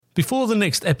Before the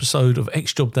next episode of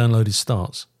X Job Downloaded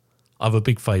starts, I have a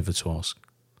big favour to ask.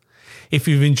 If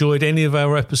you've enjoyed any of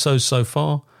our episodes so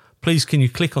far, please can you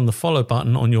click on the follow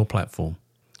button on your platform.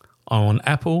 I'm on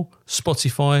Apple,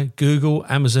 Spotify, Google,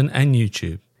 Amazon and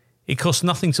YouTube. It costs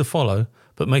nothing to follow,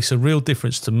 but makes a real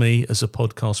difference to me as a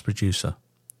podcast producer.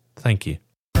 Thank you.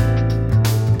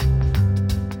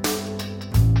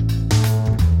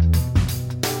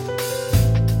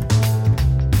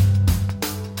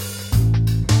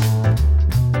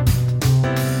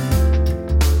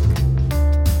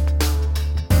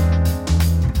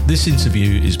 This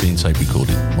interview is being tape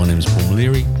recorded. My name is Paul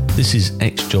Leary. This is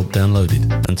X Job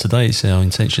Downloaded, and today it's our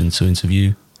intention to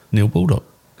interview Neil Baldock.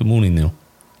 Good morning, Neil.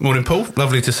 Morning, Paul.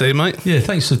 Lovely to see you, mate. Yeah,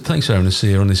 thanks for having us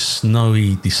here on this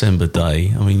snowy December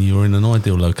day. I mean, you're in an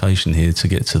ideal location here to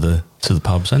get to the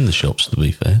pubs and the shops, to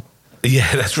be fair.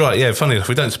 Yeah, that's right. Yeah, funny enough,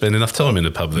 we don't spend enough time in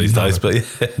the pub these days, but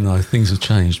yeah. No, things have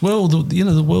changed. Well,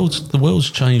 the world's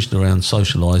changed around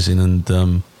socialising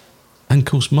and of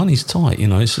course money's tight. You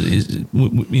know,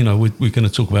 we're going to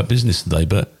talk about business today,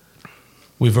 but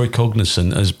we're very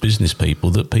cognizant as business people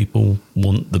that people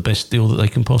want the best deal that they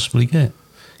can possibly get.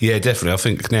 Yeah, definitely. I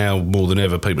think now more than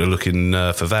ever, people are looking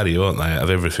for value, aren't they, out of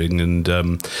everything, and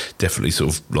definitely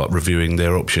sort of like reviewing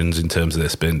their options in terms of their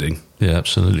spending. Yeah,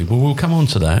 absolutely. Well, we'll come on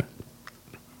to that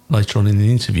later on in the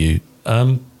interview.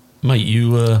 Mate,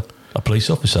 you were a police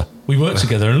officer. We worked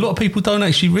together, and a lot of people don't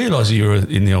actually realise you were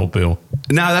in the old bill.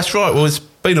 No, that's right. Well, it's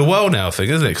been a while now, I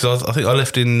think, isn't it? Because I think I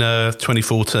left in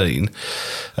 2014,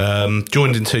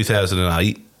 joined in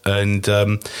 2008. And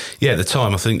at the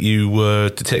time, I think you were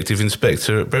Detective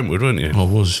Inspector at Brentwood, weren't you? I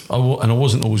was, and I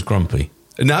wasn't always grumpy.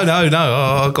 No,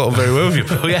 I got on very well with you,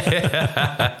 Paul.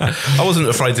 Yeah. I wasn't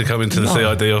afraid to come into the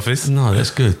CID office. No,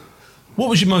 that's good. What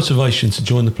was your motivation to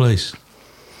join the police?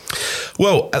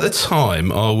 Well, at the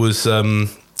time, I was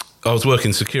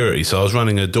working security, so I was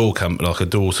running a door company, like a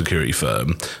door security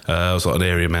firm. I was like an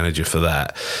area manager for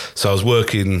that. So I was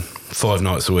working 5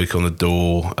 nights a week on the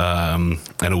door,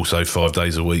 and also 5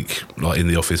 days a week, like in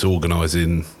the office,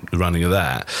 organising the running of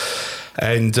that.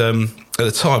 And at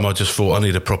the time, I just thought I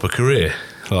need a proper career.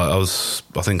 Like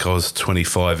I think I was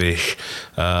 25-ish,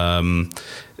 and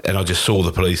I just saw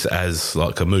the police as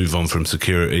like a move on from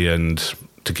security and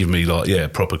to give me a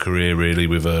proper career really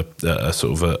with a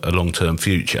sort of a long-term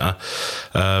future.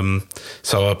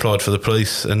 So I applied for the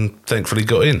police and thankfully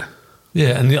got in.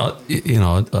 Yeah, and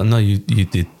I know you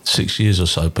did 6 years or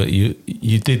so, but you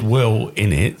did well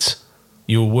in it.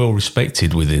 You were well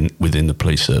respected within the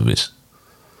police service.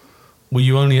 Were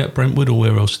you only at Brentwood, or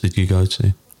where else did you go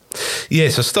to?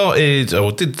 Yes, did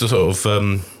the sort of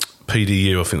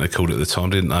PDU, I think they called it at the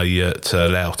time, didn't they, at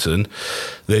Loughton.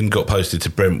 Then got posted to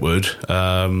Brentwood.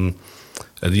 And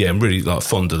yeah, I'm really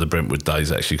fond of the Brentwood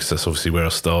days, actually, because that's obviously where I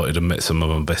started and met some of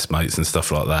my best mates and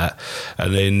stuff like that.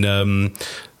 And then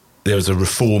there was a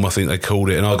reform, I think they called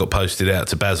it, and I got posted out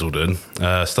to Basildon.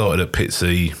 Started at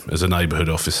Pitsea as a neighbourhood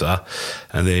officer,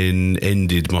 and then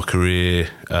ended my career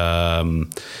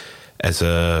as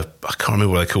I can't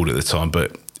remember what they called it at the time,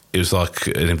 but it was like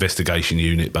an investigation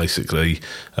unit, basically,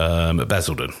 at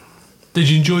Basildon. Did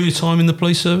you enjoy your time in the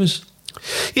police service?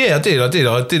 Yeah, I did. I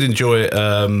did enjoy it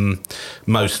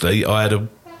mostly. I had a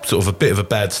bit of a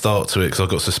bad start to it because I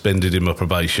got suspended in my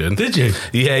probation. Did you?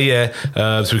 Yeah.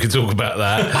 So we can talk about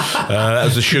that. That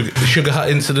was the Sugar Hut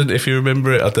incident, if you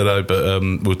remember it. I don't know,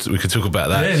 but we can talk about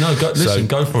that. Yeah, no,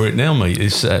 go for it now, mate.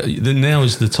 It's now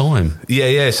is the time.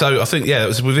 Yeah. So I think, it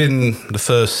was within the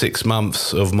first 6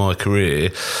 months of my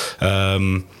career.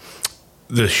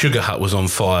 The Sugar Hut was on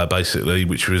fire, basically,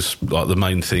 which was like the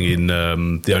main thing in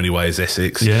The Only Way is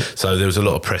Essex. Yeah. So there was a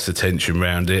lot of press attention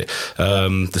around it.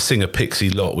 The singer Pixie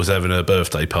Lott was having her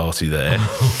birthday party there.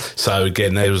 So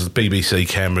again, there was BBC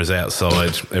cameras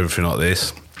outside, everything like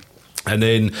this. And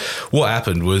then what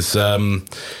happened was, I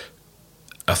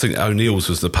think O'Neill's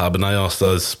was the pub, and they asked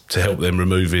us to help them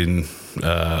removing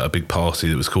a big party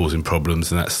that was causing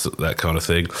problems and that kind of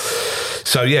thing.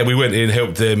 So yeah, we went in,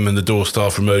 helped them, and the door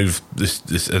staff removed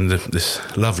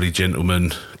this lovely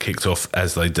gentleman kicked off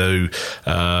as they do.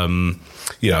 And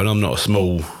I'm not a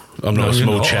small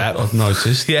chap. I've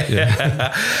noticed.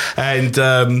 Yeah. And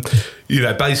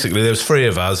basically there was 3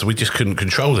 of us. We just couldn't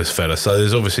control this fella. So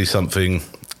there's obviously something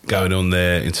going on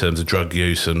there in terms of drug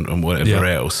use and whatever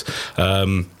else.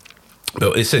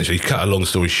 But essentially, cut a long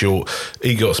story short,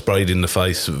 he got sprayed in the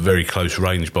face at very close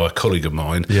range by a colleague of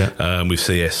mine with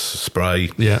CS spray.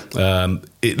 Yeah.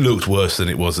 It looked worse than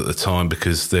it was at the time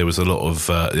because there was a lot of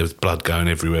there was blood going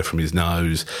everywhere from his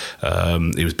nose.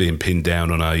 He was being pinned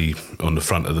down on the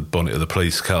front of the bonnet of the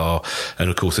police car, and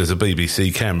of course, there's a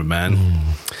BBC cameraman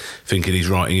thinking he's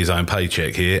writing his own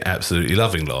paycheck here, absolutely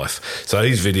loving life. So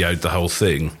he's videoed the whole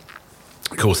thing.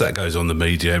 Of course, that goes on the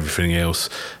media, everything else.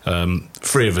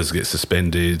 3 of us get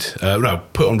suspended.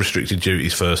 Put on restricted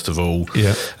duties first of all,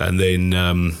 and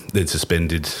then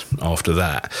suspended after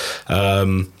that.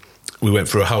 We went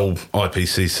through a whole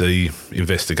IPCC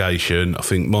investigation. I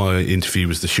think my interview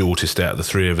was the shortest out of the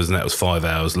 3 of us, and that was 5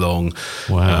 hours long.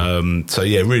 Wow. So,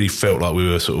 yeah, really felt like we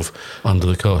were sort of... Under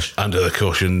the cosh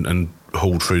and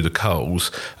hauled through the coals,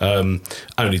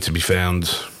 only to be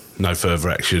found... no further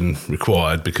action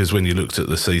required, because when you looked at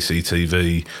the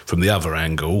CCTV from the other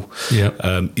angle,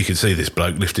 you could see this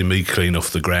bloke lifting me clean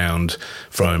off the ground,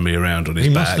 throwing me around on his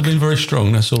back. He must have been very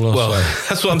strong, that's all I'll say.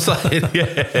 That's what I'm saying,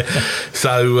 yeah.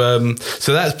 So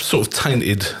that sort of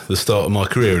tainted the start of my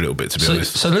career a little bit, to be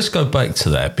honest. So let's go back to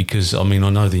that, because, I mean,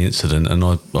 I know the incident, and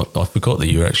I forgot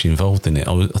that you were actually involved in it.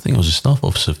 I think I was a staff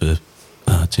officer for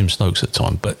Tim Stokes at the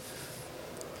time, but...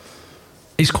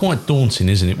 it's quite daunting,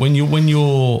 isn't it? When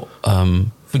you're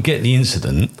forget the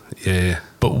incident,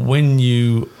 but when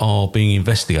you are being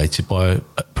investigated by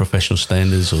professional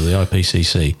standards or the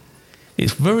IPCC,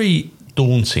 it's very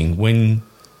daunting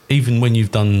even when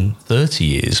you've done 30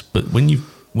 years, but when you're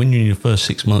in your first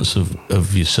 6 months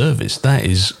of your service, that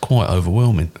is quite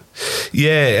overwhelming.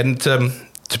 Yeah, and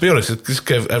to be honest, I just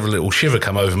have a little shiver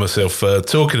come over myself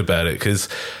talking about it, because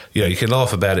you can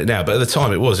laugh about it now, but at the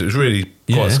time it was really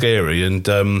quite scary. And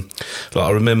I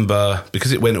remember,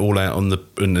 because it went all out in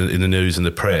the news and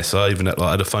the press, I even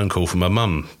had a phone call from my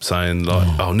mum saying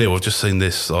 "Oh, Neil, I've just seen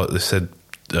this. They said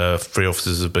 3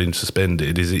 officers have been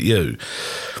suspended. Is it you?"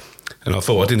 And I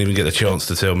thought, I didn't even get the chance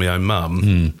to tell my own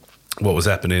mum what was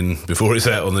happening before it's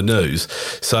out on the news.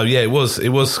 So yeah, it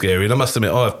was scary, and I must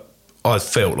admit, I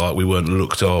felt like we weren't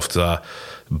looked after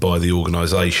by the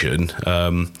organisation.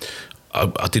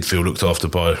 I did feel looked after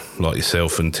by like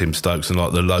yourself and Tim Stokes and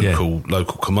like the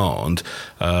local command.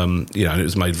 And it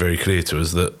was made very clear to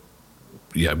us that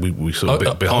we sort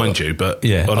of behind you, but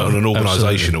on an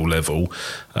organisational level,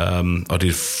 I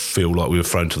did feel like we were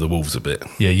thrown to the wolves a bit.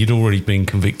 Yeah, you'd already been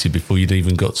convicted before you'd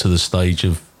even got to the stage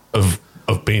of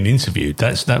being interviewed.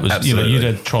 That was Absolutely. You'd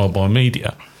had trial by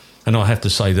media, and I have to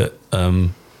say that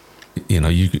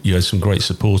you had some great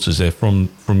supporters there from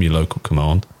your local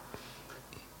command.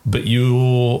 But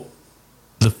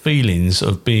the feelings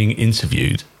of being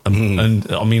interviewed, and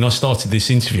I mean, I started this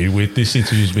interview with this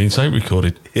interview's being tape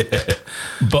recorded. Yeah.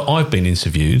 But I've been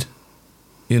interviewed.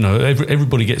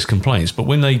 Everybody gets complaints, but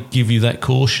when they give you that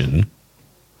caution,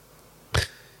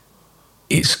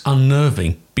 it's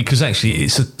unnerving, because actually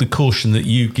it's the caution that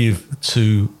you give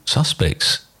to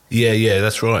suspects. Yeah,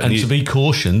 that's right. And to be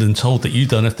cautioned and told that you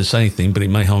don't have to say anything, but it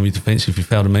may harm your defence if you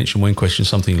fail to mention when questioned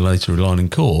something later relying in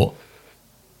court.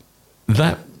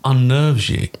 That unnerves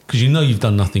you, because you've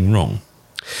done nothing wrong.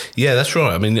 Yeah, that's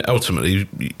right. I mean, ultimately,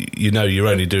 you're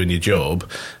only doing your job,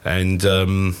 and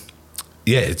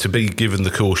to be given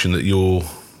the caution that you're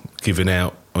giving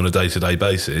out on a day-to-day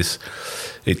basis,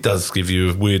 it does give you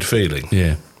a weird feeling.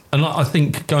 Yeah, and I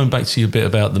think going back to your bit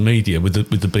about the media with the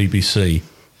BBC,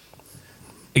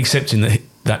 accepting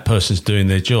that person's doing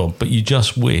their job, but you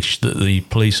just wish that the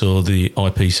police or the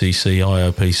IPCC,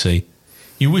 IOPC,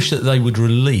 you wish that they would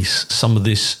release some of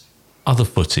this other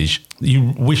footage.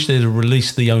 You wish they'd have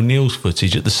released the O'Neill's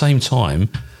footage at the same time,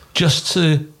 just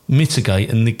to mitigate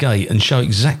and negate and show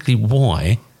exactly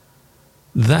why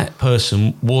that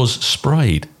person was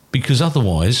sprayed. Because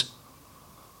otherwise,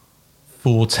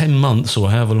 for 10 months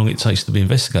or however long it takes to be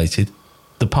investigated,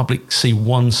 the public see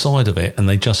one side of it, and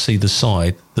they just see the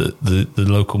side that the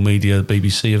local media, the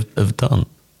BBC, have done.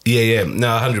 Yeah, no,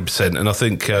 100%. And I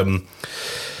think...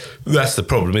 that's the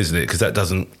problem, isn't it? Because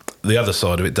the other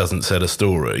side of it doesn't sell a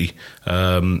story,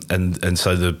 and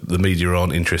so the media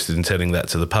aren't interested in telling that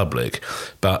to the public.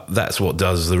 But that's what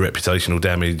does the reputational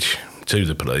damage to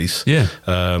the police. Yeah,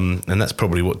 and that's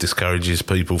probably what discourages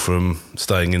people from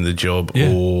staying in the job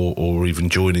or even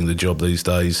joining the job these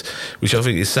days, which I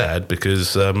think is sad,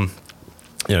 because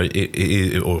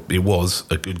it was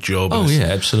a good job. Oh yeah,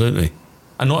 absolutely.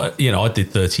 And I did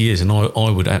 30 years, and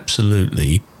I would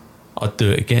absolutely. I'd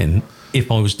do it again if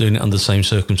I was doing it under the same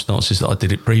circumstances that I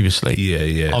did it previously.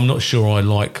 Yeah. I'm not sure I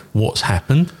like what's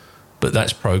happened, but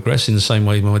that's progress. In the same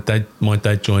way my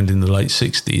dad joined in the late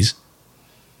 60s.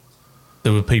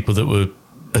 There were people that were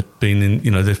had been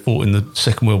in, they fought in the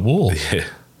Second World War. Yeah.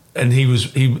 And they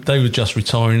were just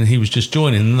retiring and he was just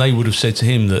joining, and they would have said to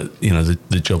him that,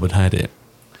 the job had it.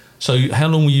 So how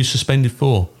long were you suspended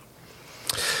for?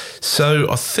 So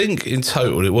I think in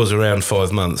total it was around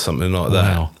 5 months, something like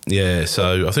that. Wow. Yeah,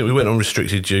 so I think we went on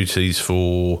restricted duties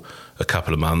for a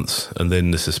couple of months, and then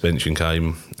the suspension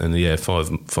came, and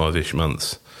five-ish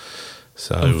months.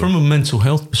 So, and from a mental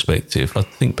health perspective, I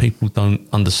think people don't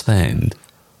understand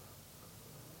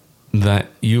that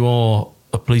you are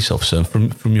a police officer, and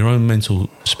from your own mental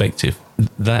perspective,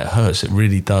 that hurts. It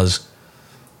really does.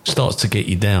 Starts to get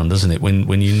you down, doesn't it?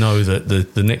 When you know that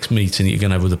the next meeting that you're going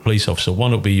to have with a police officer,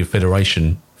 one will be your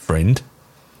Federation friend,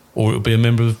 or it'll be a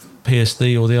member of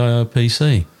PSD or the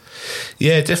IOPC.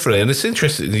 Yeah, definitely. And it's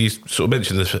interesting you sort of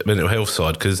mentioned the mental health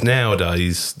side, because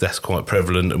nowadays that's quite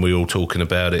prevalent and we're all talking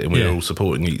about it and we're all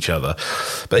supporting each other.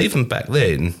 But even back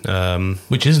then...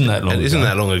 which isn't that long ago. Isn't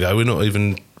that long ago. We're not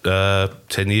even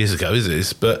 10 years ago, is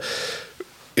this? But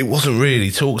it wasn't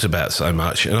really talked about so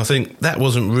much. And I think that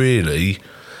wasn't really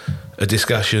a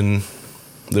discussion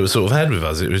that was sort of had with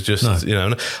us. It was just, I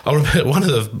remember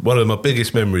one of my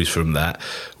biggest memories from that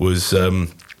was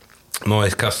my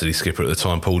custody skipper at the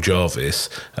time, Paul Jarvis.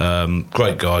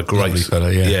 Great guy, great fellow,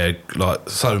 yeah, like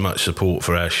so much support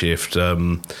for our shift.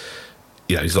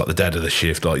 He's like the dad of the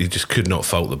shift. Like, you just could not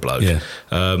fault the bloke. Yeah.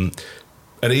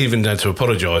 And he even had to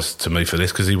apologise to me for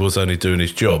this because he was only doing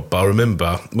his job. But I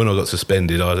remember when I got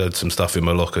suspended, I'd had some stuff in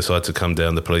my locker, so I had to come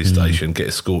down the police station, get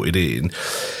escorted in.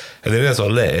 And then as I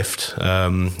left,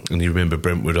 and you remember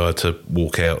Brentwood, I had to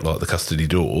walk out like the custody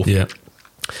door. Yeah.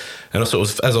 And I sort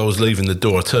of, as I was leaving the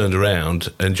door, I turned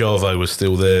around and Jarvo was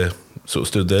still there, sort of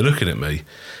stood there looking at me.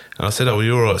 And I said, "Oh, are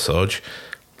you all right, Sarge?"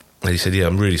 And he said, "Yeah,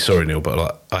 I'm really sorry, Neil,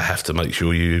 but I have to make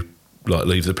sure you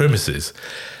leave the premises."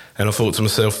 And I thought to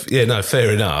myself, yeah, no,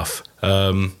 fair enough.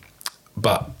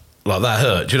 But that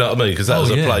hurt, do you know what I mean? Because that was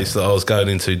a place that I was going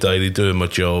into daily, doing my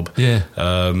job. Yeah.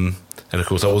 And of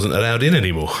course, I wasn't allowed in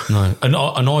anymore. No, and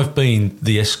I've been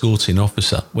the escorting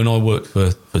officer when I worked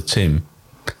for Tim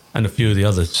and a few of the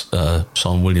others,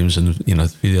 Simon Williams and a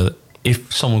few of the other.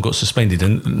 If someone got suspended,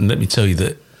 and let me tell you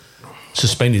that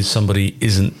suspending somebody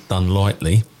isn't done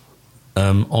lightly.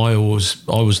 I was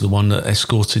the one that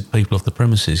escorted people off the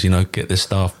premises. Get their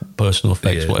staff, personal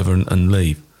effects, whatever, and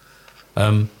leave.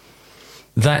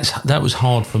 That was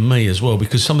hard for me as well,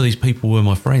 because some of these people were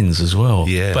my friends as well.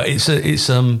 Yeah, but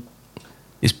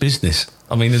it's business.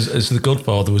 I mean, as the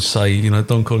Godfather would say,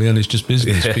 Don Corleone is just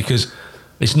business, because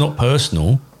it's not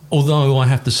personal. Although I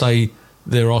have to say,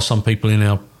 there are some people in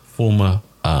our former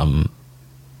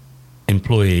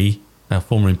employee,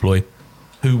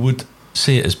 who would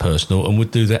see it as personal and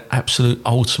would do their absolute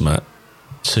ultimate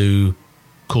to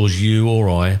cause you or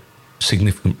I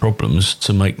significant problems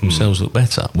to make themselves look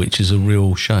better, which is a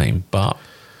real shame. But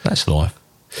that's life.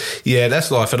 Yeah, that's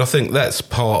life. And I think that's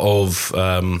part of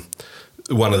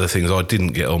one of the things I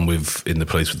didn't get on with in the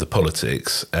police, with the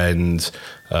politics and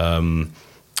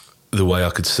the way I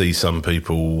could see some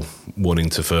people wanting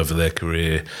to further their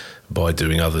career by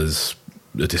doing others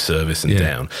a disservice and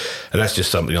down. And that's just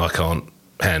something I can't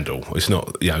handle. It's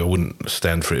not, I wouldn't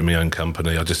stand for it in my own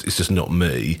company. It's just not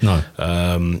me. No.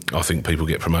 I think people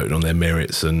get promoted on their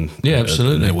merits and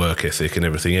absolutely, and their work ethic and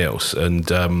everything else. And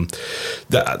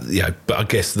but I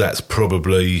guess that's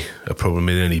probably a problem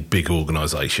in any big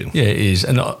organisation. Yeah, it is.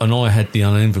 And I had the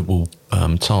unenviable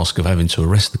task of having to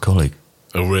arrest the colleague.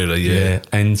 Oh, really? Yeah.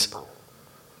 And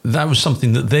that was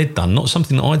something that they'd done, not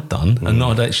something that I'd done, and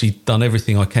I'd actually done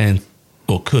everything I can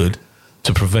or could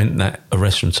to prevent that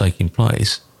arrest from taking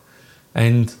place.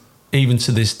 And even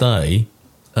to this day,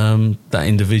 that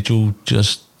individual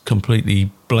just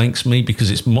completely blanks me, because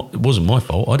it wasn't my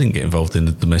fault. I didn't get involved in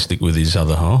the domestic with his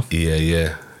other half.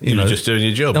 Yeah. You were just doing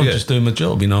your job. I was just doing my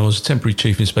job. I was a temporary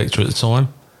chief inspector at the time,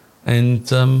 and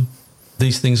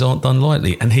these things aren't done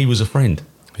lightly. And he was a friend.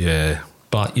 Yeah.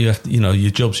 But you have to,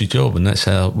 your job's your job, and that's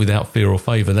how, without fear or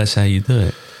favour, that's how you do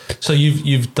it. So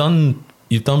you've done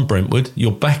Brentwood.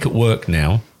 You're back at work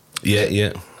now.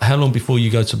 Yeah. How long before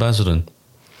you go to Basildon?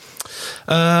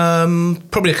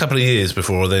 Probably a couple of years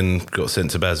before I then got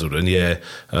sent to Basildon. Yeah.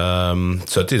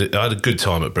 So I had a good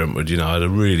time at Brentwood. I had a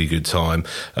really good time.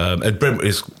 And Brentwood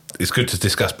it's good to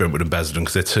discuss Brentwood and Basildon,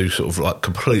 because they're two sort of like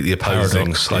completely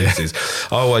opposing places.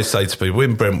 I always say to people,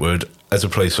 in Brentwood, as a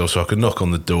police officer, I could knock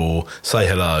on the door, say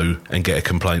hello, and get a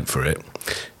complaint for it.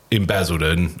 In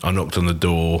Basildon, I knocked on the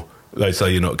door, they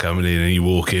say you're not coming in, and you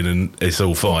walk in and it's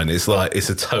all fine. It's like, it's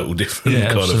a total different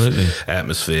of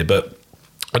atmosphere. But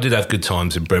I did have good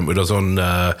times in Brentwood. I was on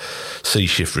C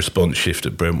shift, response shift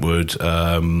at Brentwood.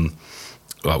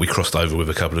 like we crossed over with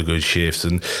a couple of good shifts.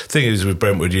 And thing is, with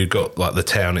Brentwood, you've got like the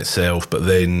town itself, but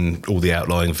then all the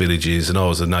outlying villages. And I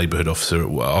was a neighbourhood officer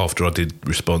after I did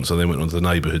response. I then went on to the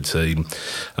neighbourhood team,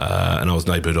 and I was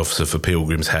neighbourhood officer for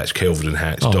Pilgrims Hatch, Kelvedon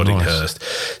Hatch, Doddinghurst.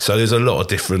 Nice. So there's a lot of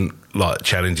different like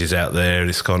challenges out there.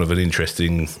 It's kind of an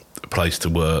interesting place to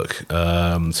work.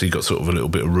 So you've got sort of a little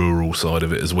bit of rural side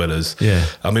of it as well as,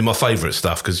 I mean, my favourite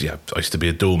stuff, because I used to be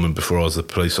a doorman before I was a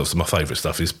police officer. My favourite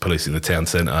stuff is policing the town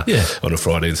centre on a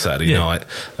Friday and Saturday night.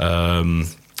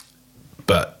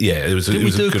 But yeah, it was a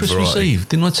good Christmas variety. Eve?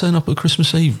 Didn't I turn up at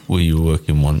Christmas Eve where you were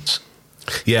working once?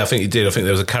 Yeah, I think you did. I think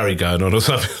there was a curry going on or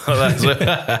something like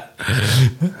that.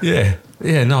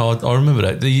 No, I remember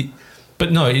that.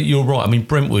 But no, you're right. I mean,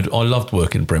 Brentwood, I loved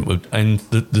working in Brentwood, and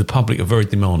the public are very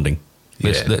demanding.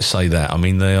 Let's say that. I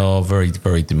mean, they are very,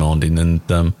 very demanding, and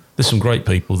there's some great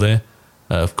people there.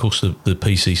 Of course, the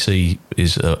PCC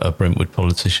is a Brentwood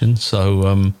politician,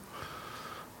 so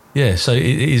so it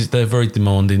is. They're very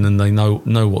demanding, and they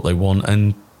know what they want,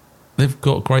 and they've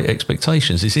got great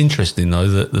expectations. It's interesting though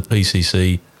that the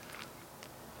PCC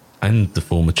and the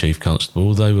former chief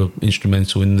constable, they were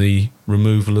instrumental in the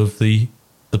removal of the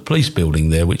police building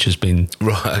there, which has been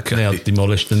now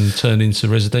demolished and turned into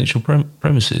residential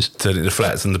premises. Turned into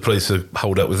flats, and the police are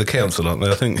holed up with the council, aren't they,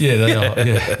 I think? Yeah, they are.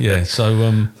 Yeah.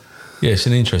 So, it's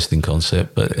an interesting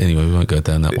concept, but anyway, we won't go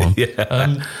down that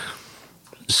one.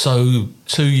 So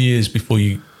 2 years before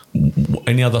you...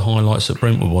 Any other highlights at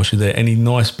Brentwood? Was there any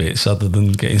nice bits other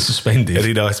than getting suspended?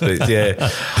 Any nice bits, yeah.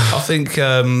 I think...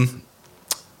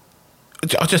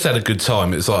 I just had a good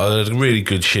time. It's like I had a really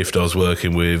good shift I was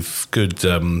working with. Good,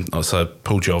 I'd say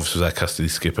Paul Jarvis was our custody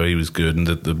skipper. He was good, and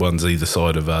the ones either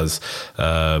side of us,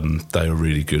 they were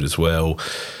really good as well.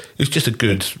 It was just a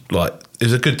good, it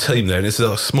was a good team there, and it's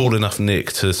a small enough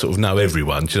nick to sort of know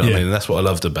everyone. Do you know what I mean? And that's what I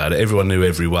loved about it. Everyone knew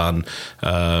everyone.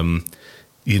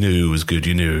 You knew who was good,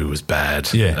 you knew who was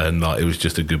bad, and it was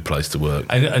just a good place to work.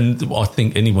 And I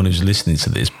think anyone who's listening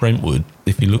to this, Brentwood,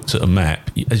 if you looked at a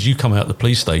map, as you come out the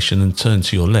police station and turn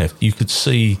to your left, you could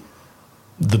see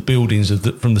the buildings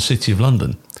from the City of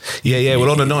London. Yeah. Well,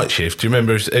 on a night shift, do you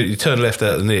remember, you turn left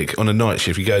out of the nick, on a night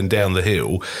shift, you're going down the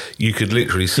hill, you could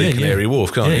literally see Canary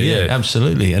Wharf, can't you? Yeah,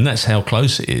 absolutely. And that's how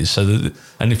close it is. And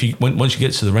if once you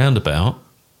get to the roundabout,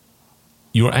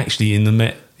 you're actually in the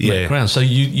Met ground. So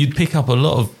you'd pick up a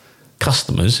lot of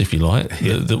customers, if you like,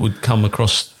 that would come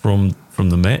across from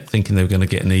the Met thinking they were going to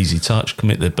get an easy touch,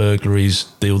 commit their burglaries,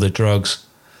 deal their drugs.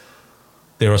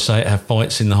 Dare I say it, have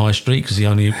fights in the high street because he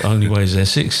only wears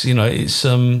Essex. It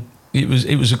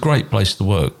was a great place to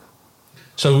work.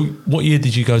 So what year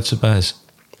did you go to Baz?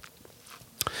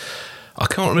 I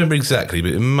can't remember exactly,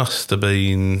 but it must have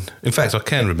been... In fact, I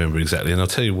can remember exactly, and I'll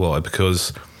tell you why,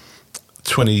 because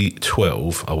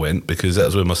 2012 I went, because that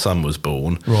was when my son was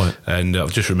born. Right. And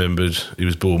I've just remembered he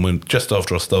was born just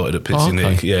after I started at Pitsy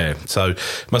Nick. Yeah. So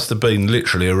it must have been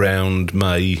literally around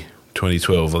May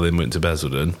 2012 I then went to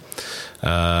Basildon,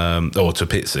 or to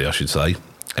Pitsy, I should say.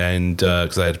 And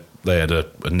because they had a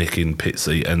nick in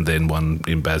Pitsy and then one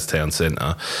in Baz Town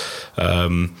Centre.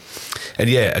 And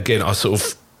again, I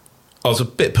was a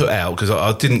bit put out because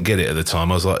I didn't get it at the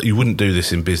time. I was like, you wouldn't do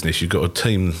this in business. You've got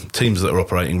teams that are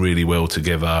operating really well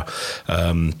together.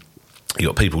 You've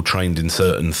got people trained in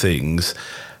certain things,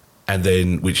 and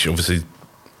then, which obviously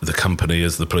the company,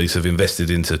 as the police, have invested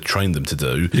in to train them to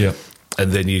do. Yeah.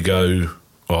 And then you go,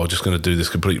 I'm just going to do this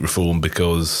complete reform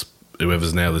because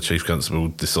whoever's now the chief constable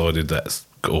decided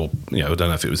or I don't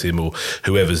know if it was him or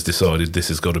whoever's decided this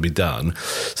has got to be done.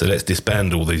 So let's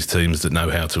disband all these teams that know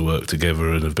how to work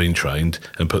together and have been trained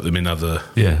and put them in other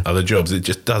jobs. It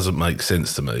just doesn't make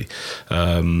sense to me,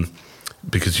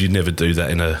 because you never do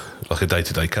that in a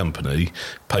day-to-day company.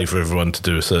 Pay for everyone to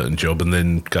do a certain job and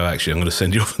then go, actually, I'm going to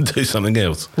send you off and do something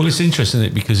else. Well, it's interesting,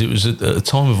 isn't it? Because it was at a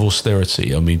time of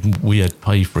austerity. I mean, we had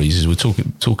pay freezes. We're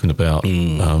talking about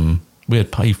we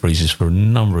had pay freezes for a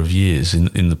number of years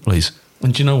in the police.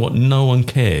 And do you know what? No one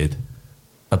cared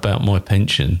about my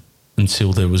pension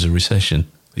until there was a recession.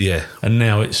 Yeah. And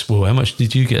now it's, well, how much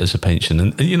did you get as a pension?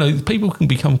 And people can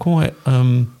become quite,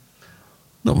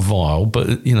 not vile,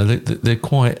 but, they're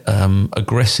quite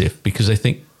aggressive because they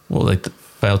think, what they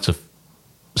fail to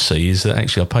see is that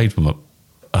actually I paid for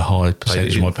a high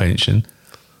percentage of my pension.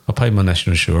 I paid my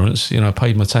national insurance, I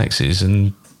paid my taxes,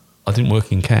 and I didn't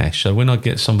work in cash. So when I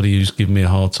get somebody who's giving me a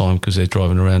hard time because they're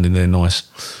driving around in their nice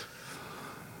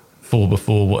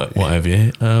 4x4, what have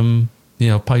you,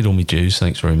 I paid all my dues,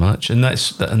 thanks very much, and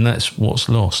that's what's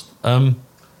lost. But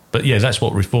that's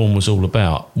what reform was all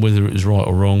about. Whether it was right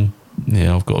or wrong,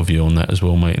 Yeah, I've got a view on that as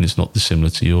well, mate, and it's not dissimilar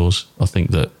to yours. I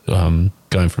think that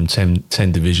going from 10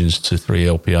 divisions to 3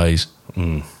 LPAs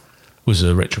was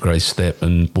a retrograde step,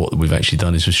 and what we've actually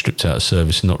done is we've stripped out a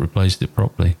service and not replaced it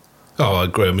properly. Oh, I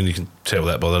agree. I mean, you can tell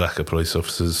that by the lack of police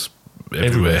officers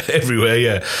everywhere,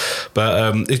 yeah.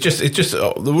 But it's just,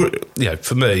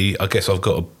 for me, I guess I've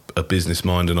got a business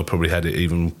mind, and I probably had it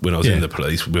even when I was in the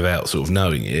police without sort of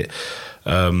knowing it.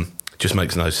 Just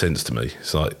makes no sense to me.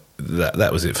 It's like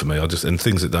that was it for me. And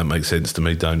things that don't make sense to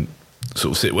me don't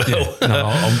sort of sit well. Yeah.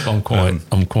 No,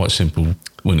 I'm quite simple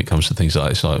when it comes to things like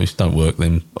that. It's like, if it don't work,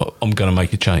 then I'm going to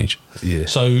make a change. Yeah.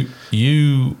 So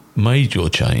you made your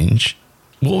change.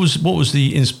 What was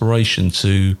the inspiration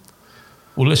to?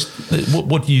 Well,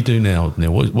 what do you do now,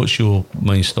 Neil? What's your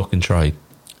main stock and trade?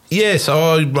 Yeah, so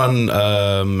I run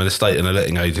an estate and a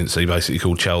letting agency, basically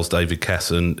called Charles David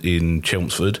Casson in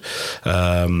Chelmsford.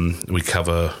 We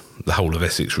cover the whole of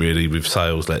Essex, really, with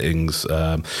sales, lettings.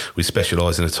 We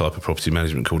specialise in a type of property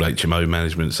management called HMO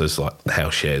management, so it's like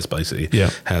house shares, basically. Yeah.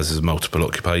 Houses of multiple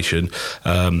occupation,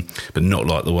 but not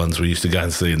like the ones we used to go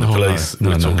and see in the police.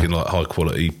 No. We're talking like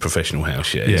high-quality professional house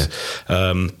shares.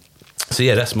 Yeah. So,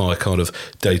 yeah, that's my kind of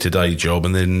day-to-day job.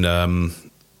 And then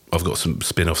I've got some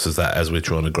spin-offs of that as we're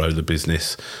trying to grow the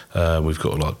business. We've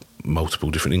got like multiple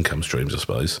different income streams, I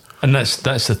suppose. And that's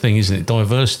the thing, isn't it?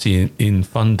 Diversity in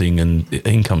funding and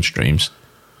income streams.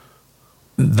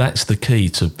 That's the key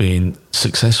to being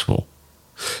successful.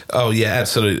 Oh, yeah,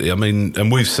 absolutely. I mean, and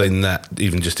we've seen that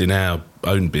even just in our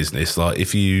own business. Like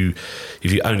if you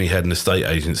only had an estate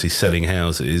agency selling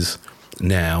houses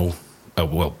now... Oh,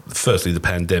 well, firstly, the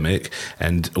pandemic,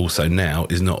 and also now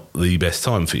is not the best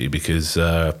time for you because,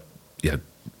 a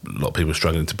lot of people are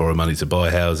struggling to borrow money to buy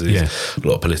houses, a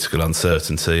lot of political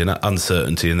uncertainty, and that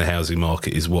uncertainty in the housing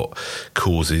market is what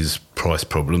causes price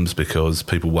problems because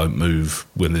people won't move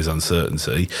when there's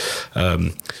uncertainty.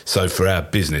 So for our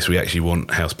business, we actually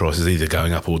want house prices either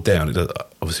going up or down.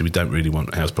 Obviously, we don't really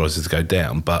want house prices to go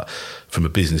down, but from a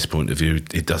business point of view,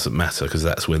 it doesn't matter because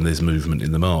that's when there's movement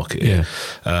in the market. Yeah.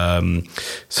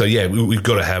 We've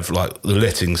got to have, like, the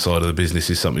letting side of the business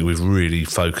is something we've really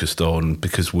focused on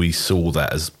because we saw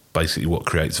that as basically what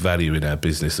creates value in our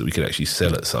business that we could actually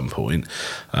sell at some point.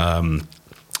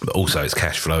 But also it's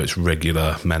cash flow, it's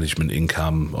regular management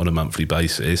income on a monthly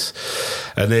basis.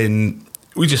 And then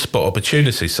we just spot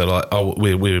opportunities. So like,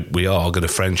 we are going to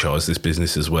franchise this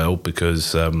business as well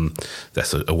because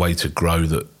that's a way to grow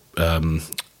that.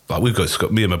 Like we've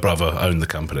got me and my brother own the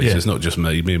company, so it's not just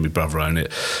me and my brother own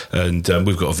it. And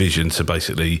we've got a vision to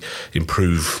basically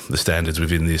improve the standards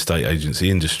within the estate agency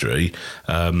industry.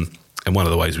 And one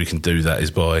of the ways we can do that is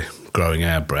by growing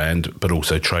our brand, but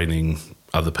also training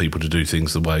other people to do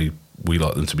things the way we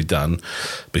like them to be done,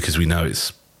 because we know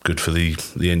it's good for the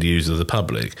end user, the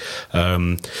public.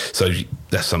 So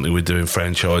that's something we're doing,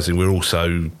 franchising. We're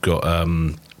also got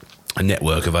a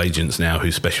network of agents now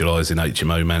who specialise in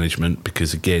HMO management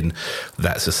because, again,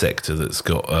 that's a sector that's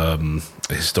got a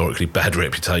historically bad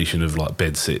reputation of like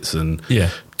bed sits and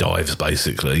dives,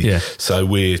 basically. Yeah. So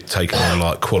we're taking on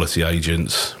like quality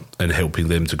agents and helping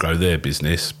them to grow their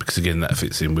business because, again, that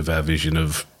fits in with our vision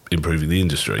of improving the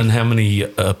industry. And how many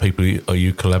people are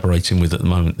you collaborating with at the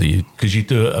moment? Because you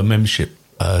do a membership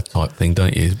type thing,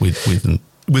 don't you, with them?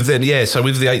 With them, yeah. So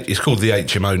with it's called the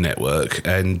HMO network,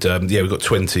 and we've got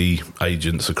 20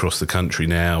 agents across the country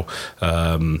now,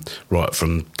 right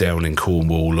from down in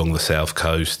Cornwall along the south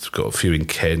coast. Got a few in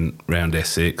Kent, round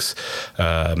Essex,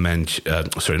 not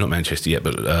Manchester yet,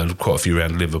 but quite a few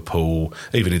around Liverpool,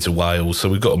 even into Wales. So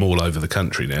we've got them all over the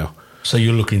country now. So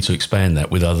you're looking to expand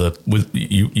that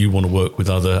you want to work with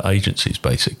other agencies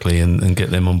basically and get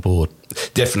them on board?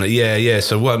 Definitely, yeah.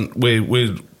 So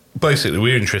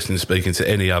we're interested in speaking to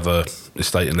any other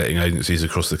estate and letting agencies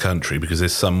across the country because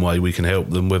there's some way we can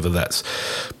help them, whether that's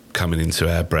coming into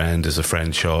our brand as a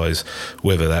franchise,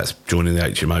 whether that's joining the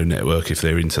HMO network if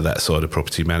they're into that side of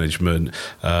property management,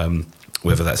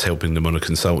 whether that's helping them on a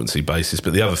consultancy basis.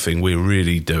 But the other thing we're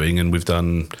really doing, and we've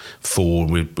done 4,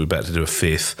 and we're about to do a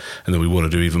 5th, and then we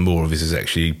want to do even more of this, is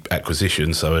actually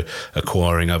acquisition, so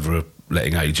acquiring other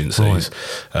letting agencies.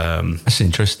 Right. That's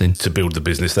interesting. To build the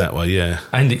business that way, yeah.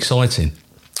 And exciting.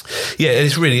 Yeah, and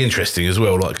it's really interesting as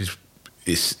well. Like,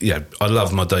 it's I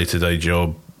love my day-to-day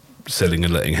job selling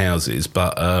and letting houses,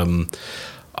 but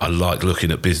I like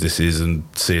looking at businesses and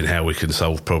seeing how we can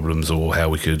solve problems or how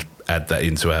we could add that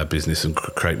into our business and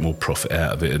create more profit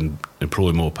out of it and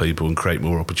employ more people and create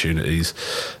more opportunities.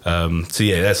 That's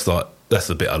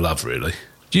the bit I love, really.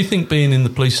 Do you think being in the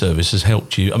police service has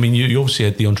helped you? I mean, you obviously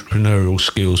had the entrepreneurial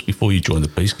skills before you joined the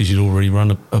police because you'd already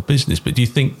run a business, but do you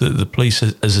think that the police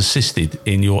has assisted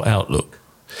in your outlook?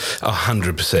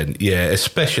 100%, yeah,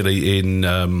 especially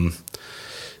in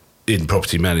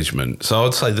property management. So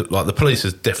I'd say that like the police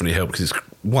has definitely helped because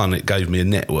it gave me a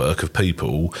network of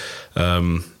people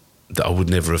that I would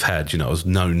never have had. You know, I was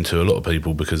known to a lot of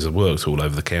people because I worked all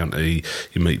over the county.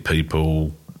 You meet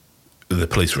people, the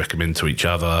police recommend to each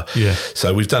other. Yeah.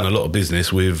 So we've done a lot of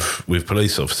business with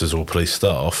police officers or police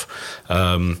staff.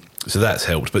 So that's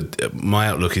helped. But my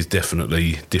outlook is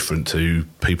definitely different to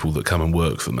people that come and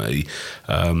work for me.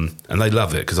 And they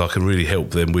love it because I can really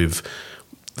help them with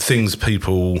things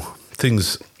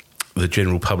the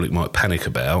general public might panic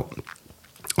about.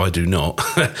 I do not.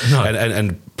 No.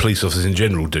 and police officers in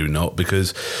general do not,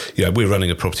 because we're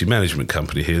running a property management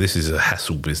company here. This is a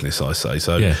hassle business, I say.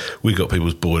 So we've got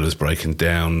people's boilers breaking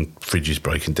down, fridges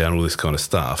breaking down, all this kind of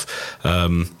stuff.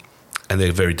 And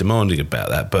they're very demanding about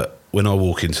that. But when I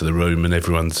walk into the room and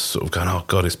everyone's sort of going, oh,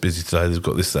 God, it's busy today, they've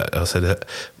got this, that. I said,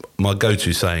 my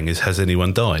go-to saying is, has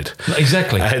anyone died?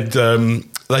 Exactly. And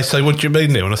they say, what do you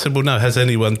mean, Neil? And I said, well, no, has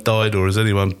anyone died or has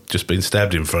anyone just been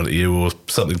stabbed in front of you or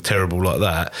something terrible like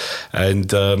that? And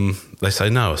they say,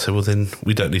 no. I said, well, then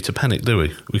we don't need to panic, do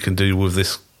we? We can deal with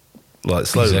this like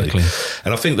slowly. Exactly.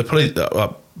 And I think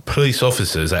the police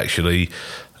officers actually,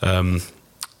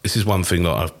 this is one thing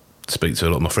that I speak to a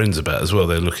lot of my friends about as well.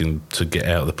 They're looking to get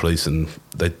out of the police and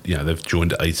they've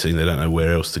joined at 18. They don't know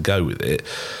where else to go with it.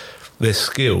 Their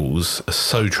skills are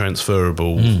so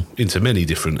transferable into many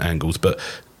different angles, but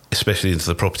especially into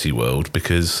the property world,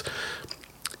 because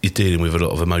you're dealing with a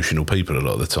lot of emotional people a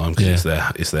lot of the time because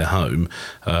it's their home.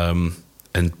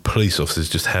 And police officers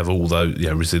just have all those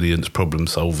resilience, problem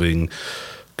solving,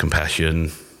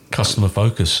 compassion, customer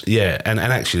focus. Yeah, and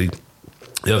actually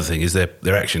the other thing is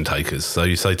they're action takers. So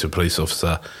you say to a police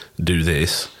officer, do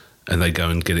this, and they go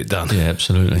and get it done. Yeah,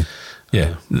 absolutely.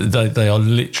 Yeah, they are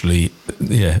literally,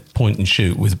 point and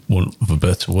shoot, with want of a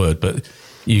better word, but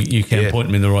you can point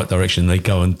them in the right direction, they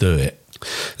go and do it.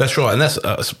 That's right, and that's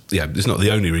it's not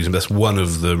the only reason, but that's one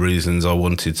of the reasons I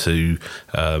wanted to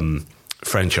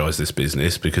franchise this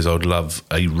business, because I'd love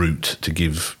a route to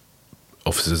give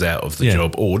officers out of the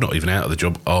job, or not even out of the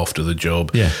job, after the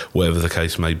job, whatever the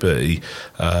case may be.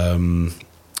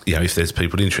 If there's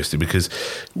people interested, because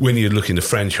when you're looking to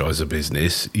franchise a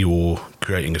business, you're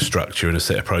creating a structure and a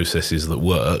set of processes that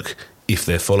work if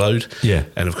they're followed. Yeah.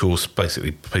 And of course,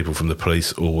 basically, people from the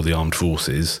police or the armed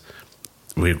forces,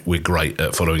 we're great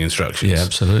at following instructions. Yeah,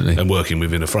 absolutely. And working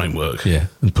within a framework. Yeah,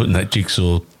 and putting that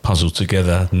jigsaw puzzle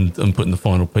together and putting the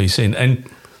final piece in. And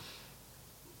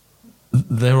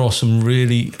there are some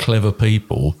really clever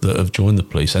people that have joined the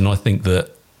police, and I think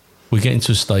that we're getting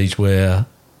to a stage where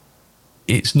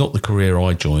it's not the career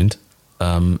I joined.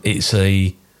 It's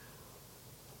a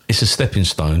stepping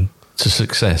stone to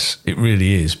success. It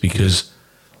really is, because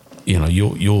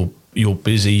you're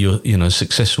busy, you're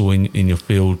successful in your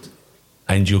field,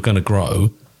 and you're going to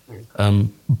grow.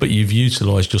 But you've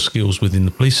utilised your skills within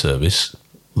the police service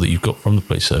that you've got from the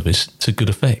police service to good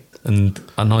effect. And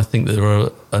I think there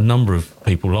are a number of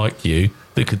people like you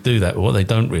that could do that. But what they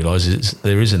don't realise is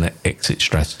there is an exit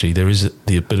strategy. There is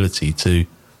the ability to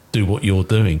do what you're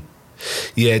doing.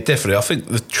 Yeah, definitely. I think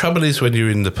the trouble is when you're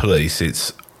in the police,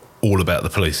 it's all about the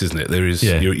police, isn't it? There is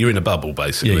you're in a bubble,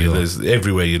 basically. There's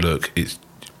everywhere you look, it's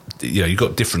you've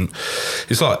got different.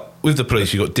 It's like with the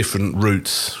police, you've got different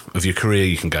routes of your career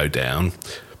you can go down,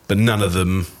 but none of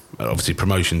them. Obviously,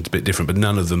 promotion's a bit different, but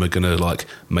none of them are going to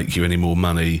make you any more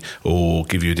money or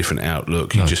give you a different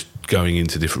outlook. You're just going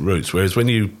into different routes. Whereas when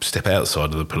you step outside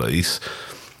of the police,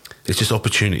 there's just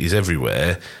opportunities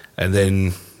everywhere, and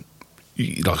then.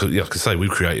 Like I say,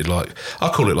 we've created I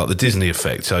call it the Disney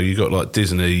effect. So you got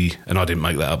Disney, and I didn't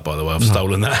make that up, by the way. I've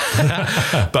stolen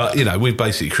that. But we've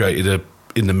basically created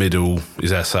in the middle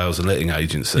is our sales and letting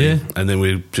agency, and then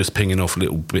we're just pinging off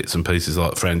little bits and pieces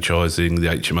like franchising, the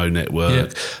HMO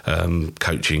network,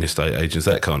 coaching, estate agents,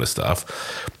 that kind of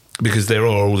stuff. Because there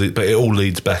are but it all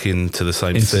leads back into the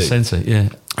same thing. Into the centre, yeah.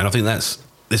 And I think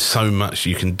there's so much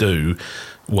you can do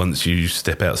once you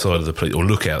step outside of the police or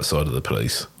look outside of the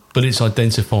police. But it's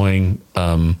identifying.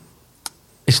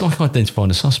 It's like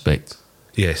identifying a suspect.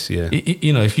 Yes, yeah.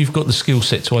 If you've got the skill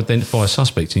set to identify a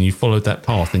suspect and you followed that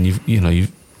path and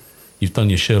you've done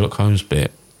your Sherlock Holmes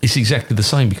bit, it's exactly the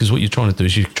same, because what you're trying to do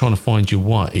is you're trying to find your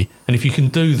way. And if you can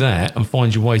do that and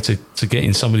find your way to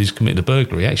getting somebody who's committed a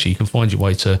burglary, actually you can find your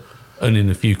way to earning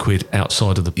a few quid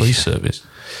outside of the police service.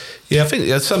 Yeah, I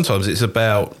think sometimes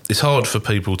it's hard for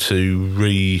people to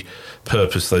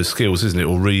repurpose those skills, isn't it,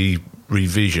 or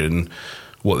revision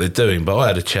what they're doing. But I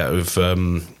had a chat with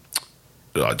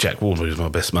Jack Ward, who's my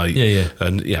best mate,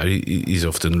 and he's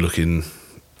often looking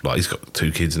he's got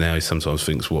 2 kids now. He sometimes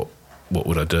thinks what what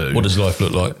would I do? What does life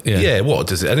look like? Yeah, what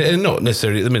does it? And not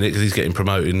necessarily at the minute because he's getting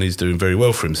promoted and he's doing very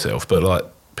well for himself. But like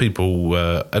people,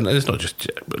 and it's not just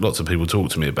but lots of people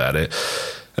talk to me about it,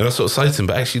 and I sort of say to them,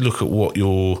 but actually look at what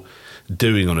you're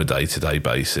doing on a day-to-day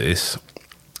basis.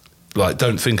 Like,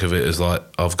 don't think of it as like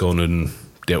I've gone and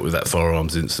dealt with that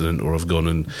firearms incident, or I've gone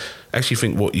and actually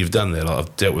think what you've done there. Like,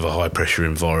 I've dealt with a high-pressure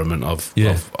environment.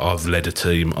 I've led a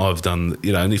team. I've done,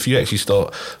 and if you actually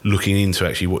start looking into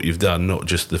actually what you've done, not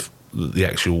just the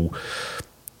actual,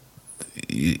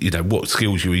 what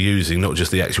skills you were using, not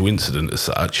just the actual incident as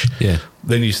such. Yeah.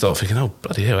 Then you start thinking, oh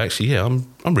bloody hell, actually, I'm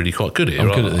really quite good here. I'm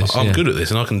good at this. I'm good at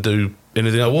this, and I can do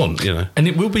anything I want. And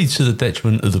it will be to the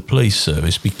detriment of the police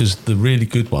service because the really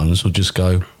good ones will just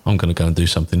go, I'm going to go and do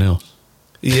something else.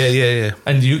 Yeah.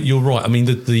 And you're right. I mean,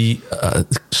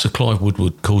 Sir Clive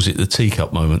Woodward calls it the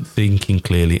teacup moment, thinking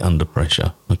clearly under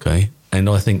pressure. Okay, and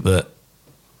I think that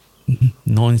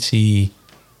 98%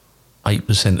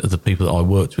 of the people that I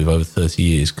worked with over 30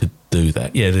 years could do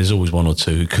that. Yeah, there's always one or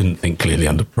two who couldn't think clearly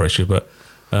under pressure, but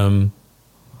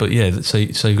yeah.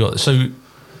 So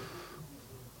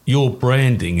your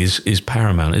branding is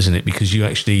paramount, isn't it? Because you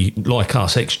actually, like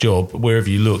us, X-Job, wherever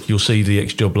you look, you'll see the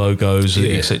X-Job logos,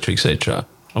 et cetera, et cetera.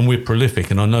 And we're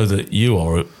prolific, and I know that you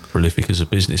are prolific as a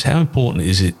business. How important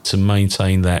is it to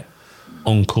maintain that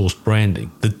on-course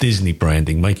branding, the Disney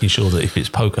branding, making sure that if it's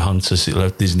Pocahontas, it'll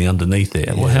have Disney underneath it?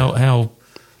 Yeah. Well, how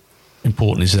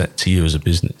important is that to you as a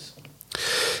business?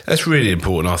 That's really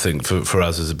important, I think, for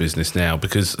us as a business now,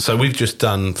 because we've just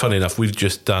done, funny enough,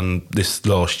 this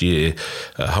last year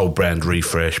a whole brand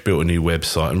refresh, built a new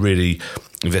website, and really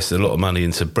invested a lot of money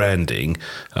into branding,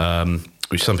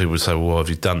 which some people would say, well, why have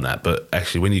you done that? But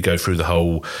actually, when you go through the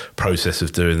whole process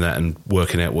of doing that and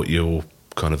working out what your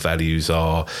kind of values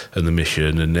are and the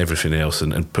mission and everything else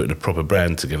and putting a proper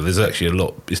brand together, there's actually a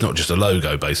lot. It's not just a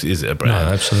logo, basically, is it? A brand.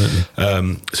 No, absolutely.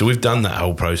 So we've done that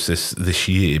whole process this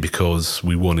year because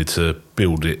we wanted to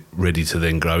build it ready to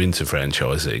then grow into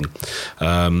franchising.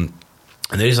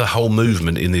 And there is a whole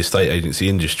movement in the estate agency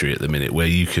industry at the minute where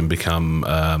you can become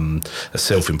a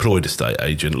self-employed estate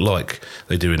agent like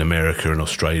they do in America and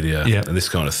Australia and this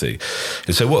kind of thing.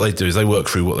 And so what they do is they work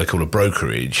through what they call a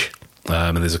brokerage.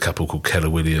 And there's a couple called Keller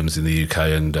Williams in the UK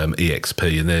and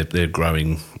EXP, and they're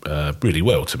growing really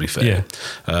well, to be fair.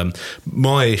 Yeah.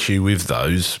 My issue with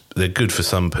those, they're good for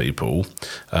some people.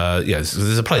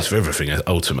 There's a place for everything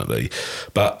ultimately.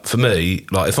 But for me,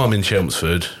 like if I'm in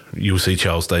Chelmsford, you'll see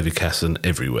Charles David Casson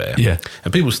everywhere. Yeah.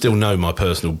 And people still know my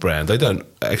personal brand. They don't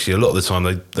actually. A lot of the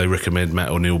time, they recommend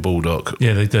Matt or Neil Baldock.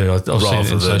 Yeah, they do. I've seen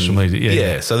it on social media.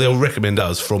 Yeah. So they'll recommend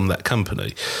us from that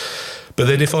company. But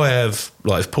then if if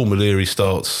Paul Mulleary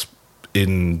starts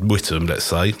in Whittam, let's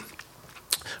say,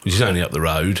 which is only up the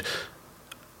road,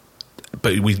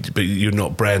 but you're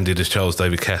not branded as Charles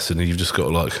David Casson and you've just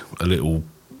got like a little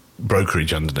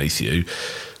brokerage underneath you,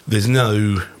 there's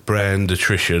no brand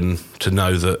attrition to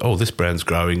know that, this brand's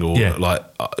growing, or they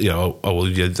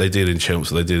deal in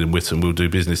Chelmsford, they deal in Whittam, we'll do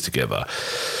business together.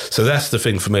 So that's the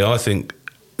thing for me. I think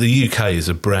the UK is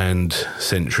a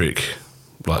brand-centric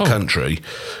country.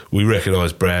 We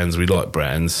recognise brands, we like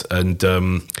brands, and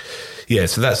so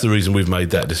that's the reason we've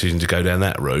made that decision to go down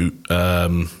that route.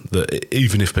 That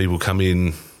even if people come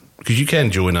in, because you can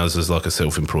join us as like a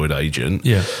self-employed agent,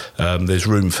 there's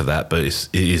room for that, but it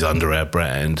is under our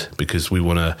brand because we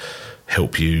want to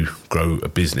help you grow a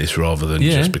business rather than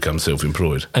just become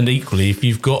self-employed. And equally, if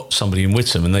you've got somebody in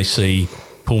Whittam and they see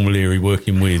Paul Mulleary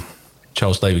working with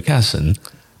Charles David Casson,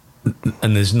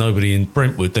 and there's nobody in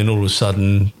Brentwood, then all of a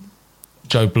sudden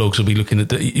Joe Bloggs will be looking at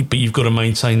but you've got to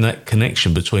maintain that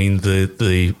connection between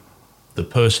the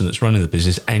person that's running the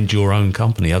business and your own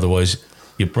company. Otherwise,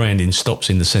 your branding stops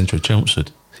in the centre of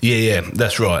Chelmsford. Yeah,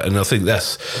 that's right. And I think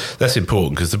that's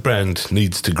important because the brand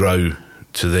needs to grow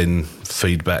to then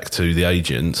feed back to the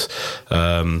agents.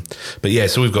 So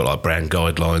we've got like brand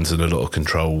guidelines and a lot of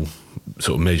control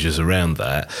sort of measures around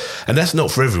that, and that's not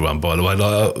for everyone, by the way.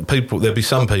 Like there'd be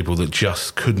some people that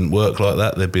just couldn't work like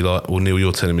that. They'd be like, well, Neil,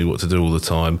 you're telling me what to do all the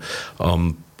time.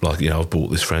 I've bought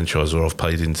this franchise or I've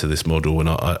paid into this model, and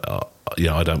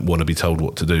I don't want to be told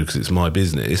what to do because it's my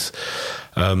business.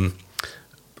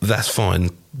 That's fine.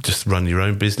 Just run your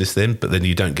own business then, but then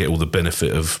you don't get all the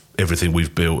benefit of everything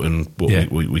we've built and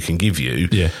what we can give you,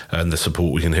 and the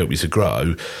support we can help you to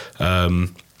grow.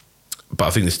 But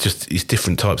I think it's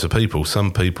different types of people.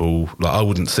 Some people, like, I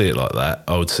wouldn't see it like that.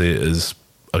 I would see it as,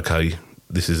 okay,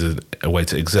 this is a way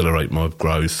to accelerate my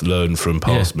growth, learn from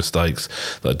past mistakes,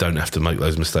 that I don't have to make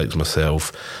those mistakes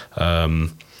myself.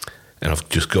 And I've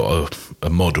just got a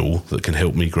model that can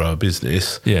help me grow a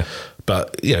business. Yeah.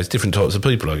 But yeah, it's different types of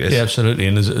people, I guess. Yeah, absolutely.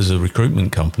 And as a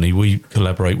recruitment company, we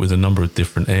collaborate with a number of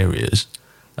different areas,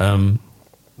 and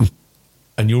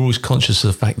you're always conscious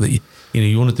of the fact that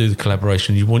you want to do the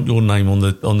collaboration. You want your name on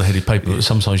the headed paper, but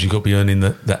sometimes you've got to be earning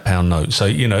that pound note. So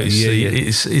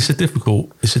it's a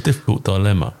difficult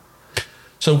dilemma.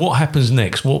 So what happens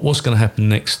next? What's going to happen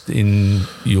next in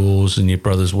yours and your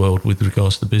brother's world with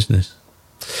regards to business?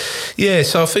 Yeah,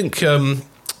 so I think.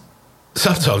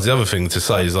 Sometimes the other thing to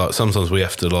say is like sometimes we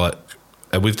have to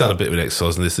and we've done a bit of an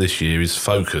exercise in this year, is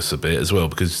focus a bit as well,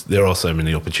 because there are so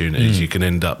many opportunities. You can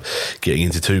end up getting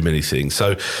into too many things.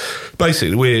 So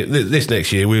basically, this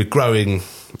next year we're growing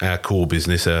our core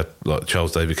business, like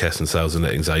Charles David Caston Sales and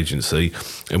Lettings Agency,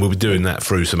 and we'll be doing that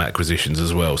through some acquisitions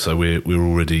as well. So we're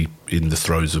already in the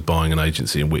throes of buying an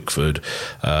agency in Wickford,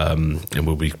 and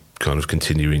we'll be kind of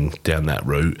continuing down that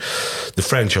route. The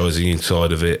franchising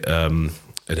side of it.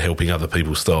 And helping other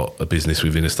people start a business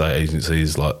within estate agency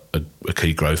is like a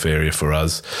key growth area for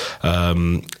us.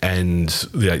 And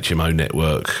the HMO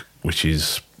network, which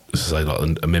is, as I say,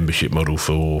 like a membership model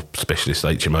for specialist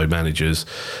HMO managers,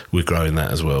 we're growing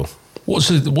that as well. What's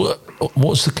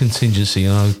the contingency?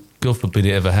 God forbid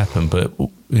it ever happen, but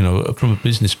from a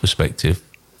business perspective,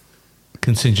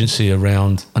 contingency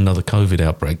around another COVID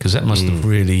outbreak, because that must have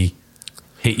really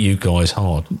hit you guys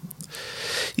hard.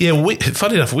 Yeah,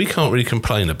 funny enough, we can't really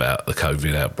complain about the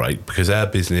COVID outbreak because our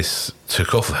business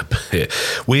took off a bit.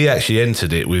 We actually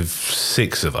entered it with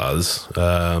 6 of us,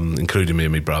 including me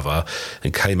and my brother,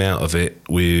 and came out of it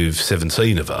with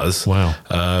 17 of us. Wow.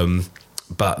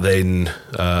 But then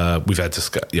we've had to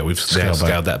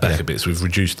scaled that back a bit. So we've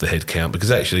reduced the head count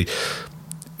because actually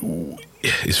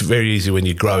it's very easy when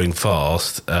you're growing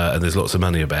fast and there's lots of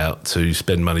money about to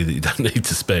spend money that you don't need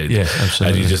to spend. Yeah, absolutely.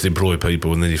 And you just employ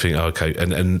people and then you think, oh, okay,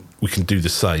 and we can do the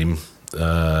same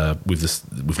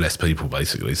with less people,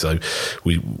 basically. So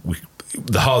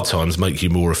the hard times make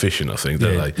you more efficient, I think,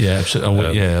 don't they? Yeah,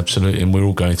 absolutely. Absolutely. And we're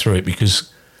all going through it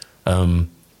because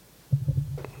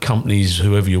companies,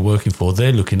 whoever you're working for,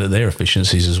 they're looking at their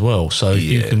efficiencies as well. So if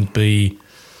you can be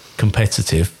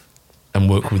competitive and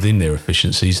work within their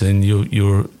efficiencies, then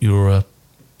you're on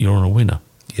a winner.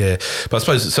 Yeah, but I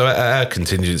suppose so. Our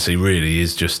contingency really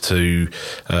is just to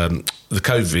the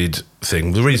COVID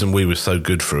thing. The reason we were so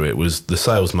good through it was the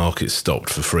sales market stopped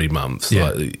for 3 months.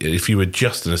 Yeah. Like, if you were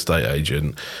just an estate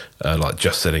agent, like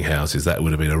just selling houses, that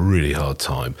would have been a really hard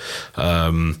time.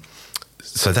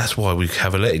 So that's why we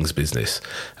have a lettings business.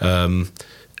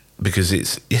 Because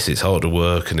it's hard to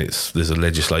work and there's a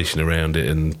legislation around it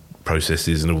and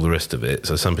processes and all the rest of it.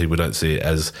 So some people don't see it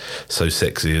as so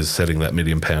sexy as selling that £1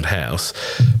 million house,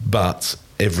 but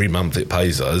every month it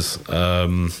pays us,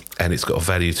 and it's got a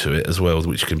value to it as well,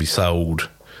 which can be sold.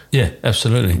 Yeah,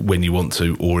 absolutely. When you want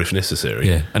to, or if necessary.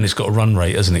 Yeah, and it's got a run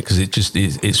rate, hasn't it? Because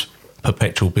it's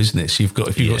perpetual business. If you've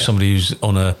got somebody who's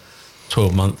on a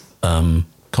 12-month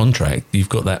contract, you've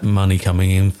got that money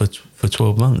coming in for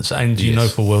 12 months, and you know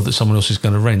for well that someone else is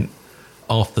going to rent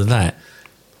after that.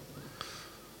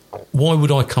 Why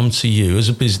would I come to you as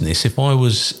a business if I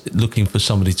was looking for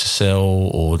somebody to sell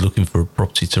or looking for a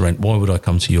property to rent? Why would I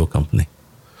come to your company?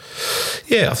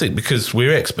 Yeah, I think because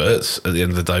we're experts at the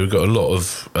end of the day. We've got a lot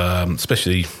of,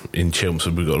 especially in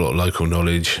Chelmsford, we've got a lot of local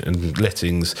knowledge, and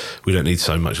lettings, we don't need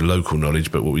so much local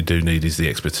knowledge, but what we do need is the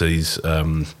expertise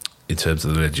in terms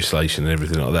of the legislation and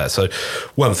everything like that. So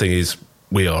one thing is,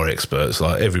 we are experts.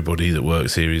 Like everybody that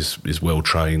works here is well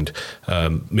trained.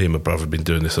 Me and my brother have been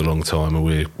doing this a long time,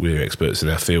 and we're experts in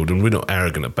our field. And we're not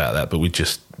arrogant about that, but we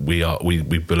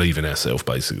believe in ourselves.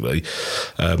 Basically,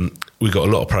 we've got a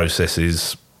lot of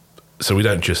processes, so we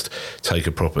don't just take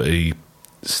a property,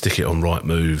 stick it on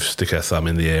Rightmove, stick our thumb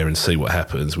in the air, and see what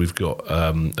happens. We've got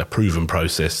a proven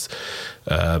process,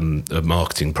 a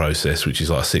marketing process, which is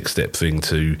like a 6-step thing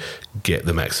to get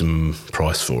the maximum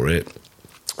price for it.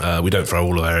 We don't throw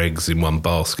all of our eggs in one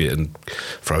basket and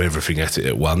throw everything at it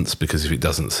at once, because if it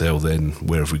doesn't sell, then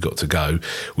where have we got to go?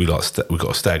 We've got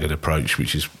a staggered approach,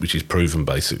 which is proven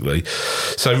basically.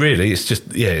 So really, it's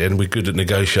just and we're good at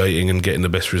negotiating and getting the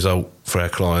best result for our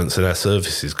clients, and our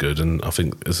service is good. And I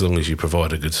think as long as you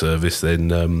provide a good service,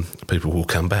 then people will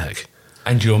come back.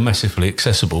 And you're massively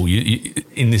accessible. You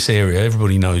in this area,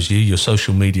 everybody knows you. Your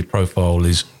social media profile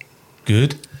is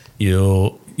good.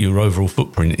 Your overall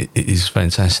footprint is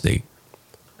fantastic,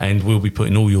 and we'll be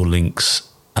putting all your links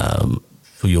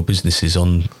for your businesses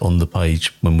on the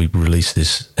page when we release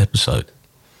this episode.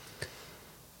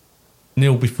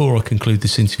 Neil, before I conclude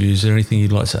this interview, is there anything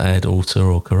you'd like to add, alter,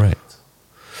 or correct?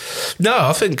 No,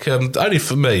 I think only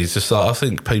for me, it's just that I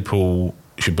think people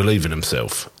should believe in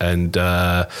themselves, and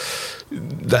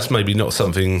that's maybe not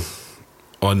something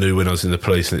I knew when I was in the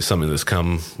police, and it's something that's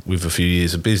come with a few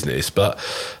years of business. But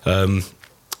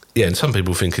and some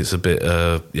people think it's a bit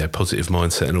positive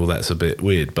mindset and all that's a bit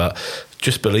weird. But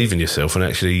just believe in yourself and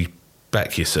actually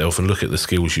back yourself and look at the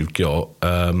skills you've got,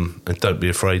 and don't be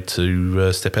afraid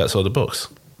to step outside the box.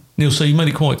 Neil, so you made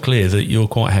it quite clear that you're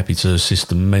quite happy to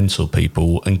assist and mentor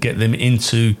people and get them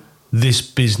into this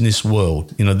business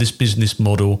world, this business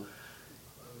model,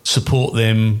 support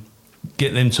them,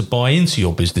 get them to buy into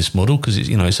your business model because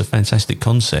it's a fantastic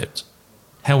concept.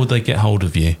 How would they get hold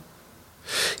of you?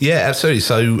 Yeah, absolutely.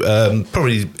 So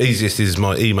probably easiest is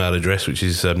my email address, which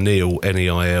is Neil,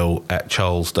 Neil, at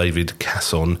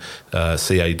charlesdavidcasson,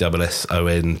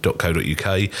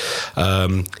 casson.co.uk.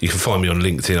 You can find me on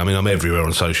LinkedIn. I mean, I'm everywhere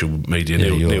on social media.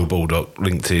 Neil Baldock,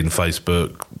 LinkedIn,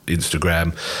 Facebook,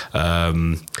 Instagram.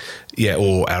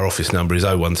 Or our office number is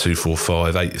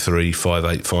 01245 83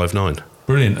 5859.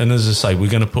 Brilliant. And as I say,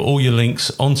 we're going to put all your links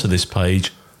onto this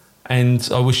page, and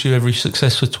I wish you every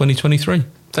success for 2023.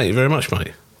 Thank you very much,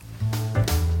 mate.